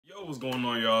What's going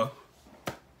on, y'all?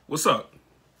 What's up?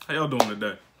 How y'all doing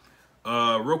today?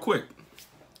 Real quick,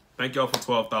 thank y'all for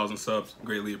 12,000 subs.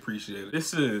 Greatly appreciate it.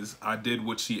 This is I Did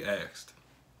What She Asked.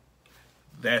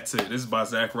 That's it. This is by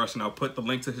Zach Rush, and I'll put the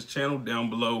link to his channel down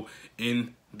below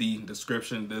in the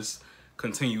description. This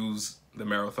continues the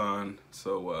marathon,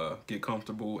 so get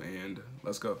comfortable and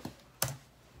let's go.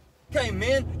 Okay,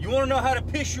 men, you want to know how to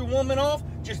piss your woman off?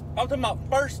 I'm talking about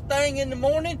first thing in the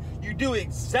morning, you do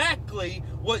exactly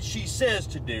what she says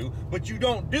to do, but you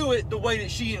don't do it the way that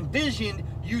she envisioned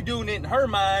you doing it in her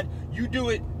mind. You do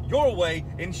it your way,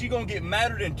 and she gonna get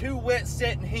madder than two wet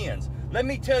setting hens. Let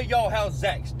me tell y'all how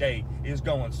Zach's day is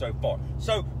going so far.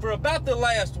 So, for about the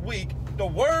last week, the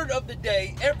word of the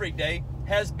day, every day,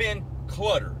 has been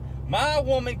clutter. My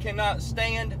woman cannot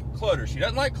stand clutter. She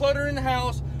doesn't like clutter in the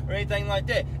house or anything like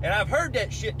that. And I've heard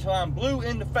that shit till I'm blue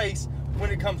in the face when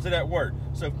it comes to that word.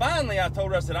 So finally I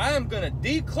told her, I said, I am gonna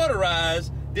declutterize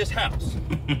this house.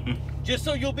 Just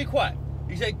so you'll be quiet.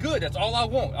 He said, good, that's all I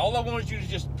want. All I want is you to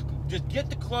just get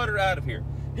the clutter out of here.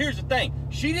 Here's the thing,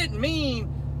 she didn't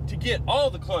mean to get all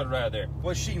the clutter out of there.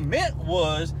 What she meant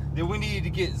was that we needed to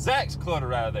get Zach's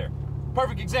clutter out of there.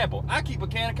 Perfect example, I keep a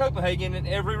can of Copenhagen in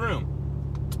every room.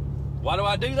 Why do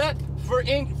I do that?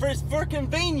 For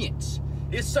convenience.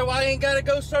 It's so I ain't gotta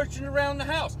go searching around the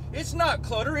house. It's not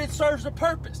clutter, it serves a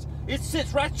purpose. It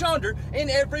sits right yonder in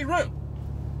every room.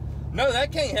 No,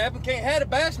 that can't happen. Can't have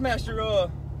the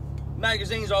Bassmaster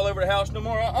magazines all over the house no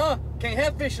more. Can't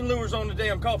have fishing lures on the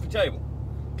damn coffee table.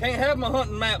 Can't have my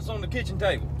hunting maps on the kitchen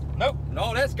table. Nope,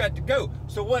 all that's got to go.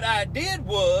 So what I did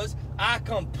was I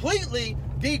completely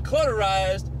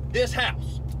declutterized this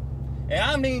house. And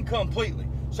I mean completely.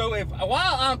 So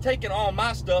while I'm taking all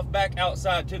my stuff back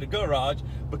outside to the garage,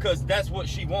 because that's what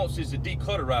she wants is to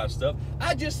declutterize stuff,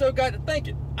 I just so got to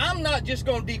thinking, I'm not just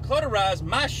going to declutterize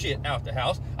my shit out the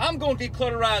house, I'm going to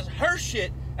declutterize her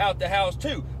shit out the house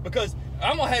too, because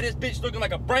I'm going to have this bitch looking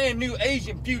like a brand new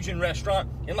Asian fusion restaurant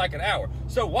in like an hour.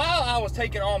 So while I was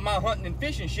taking all my hunting and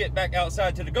fishing shit back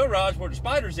outside to the garage where the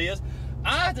spiders is,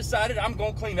 I decided I'm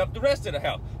gonna clean up the rest of the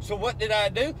house. So what did I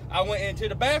do? I went into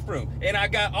the bathroom and I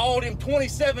got all them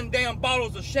 27 damn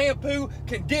bottles of shampoo,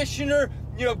 conditioner,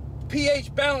 you know,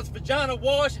 pH balanced vagina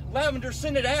wash, lavender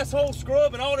scented asshole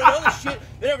scrub, and all that other shit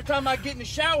that every time I get in the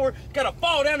shower, gotta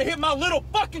fall down and hit my little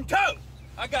fucking toe.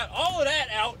 I got all of that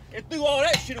out and threw all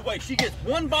that shit away. She gets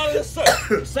one bottle of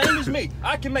soap, same as me.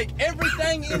 I can make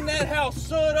everything in that house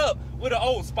sud up with an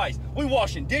Old Spice. We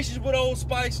washing dishes with Old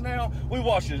Spice now. We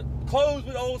washing clothes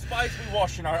with Old Spice. We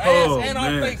washing our ass and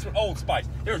our face with Old Spice.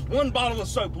 There's one bottle of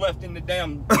soap left in the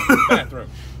damn bathroom.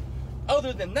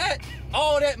 Other than that,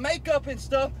 all that makeup and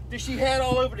stuff that she had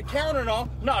all over the counter and all,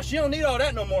 nah, she don't need all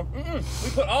that no more. We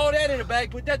put all that in a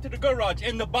bag, put that to the garage,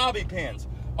 and the bobby pins.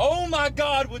 Oh my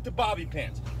God, with the bobby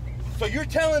pins. So you're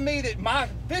telling me that my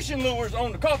fishing lures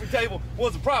on the coffee table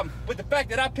was a problem, but the fact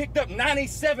that I picked up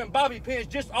 97 bobby pins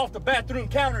just off the bathroom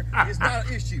counter is not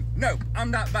an issue. No, I'm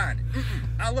not buying it.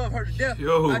 I love her to death.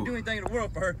 I'd do anything in the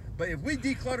world for her, but if we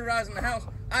declutterizing the house,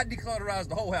 I'd declutterize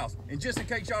the whole house. And just in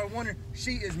case y'all are wondering,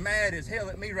 she is mad as hell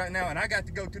at me right now, and I got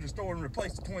to go to the store and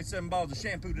replace the 27 bottles of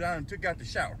shampoo that I took out the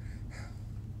shower.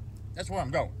 That's where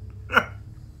I'm going.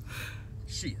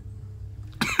 Shit.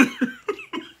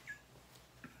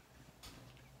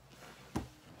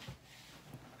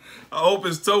 I hope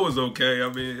his toe is okay. I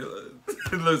mean,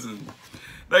 listen,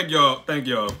 thank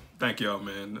y'all,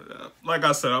 man. Like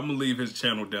I said, I'm gonna leave his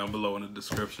channel down below in the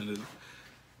description.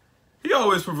 He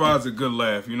always provides a good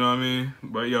laugh, you know what I mean?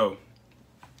 But yo,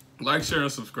 like, share,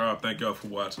 and subscribe. Thank y'all for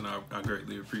watching. I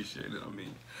greatly appreciate it. I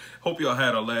mean, hope y'all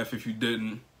had a laugh. If you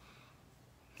didn't,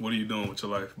 what are you doing with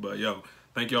your life? But yo,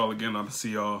 thank y'all again. I'm gonna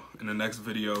see y'all in the next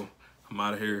video. I'm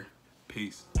out of here.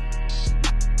 Peace.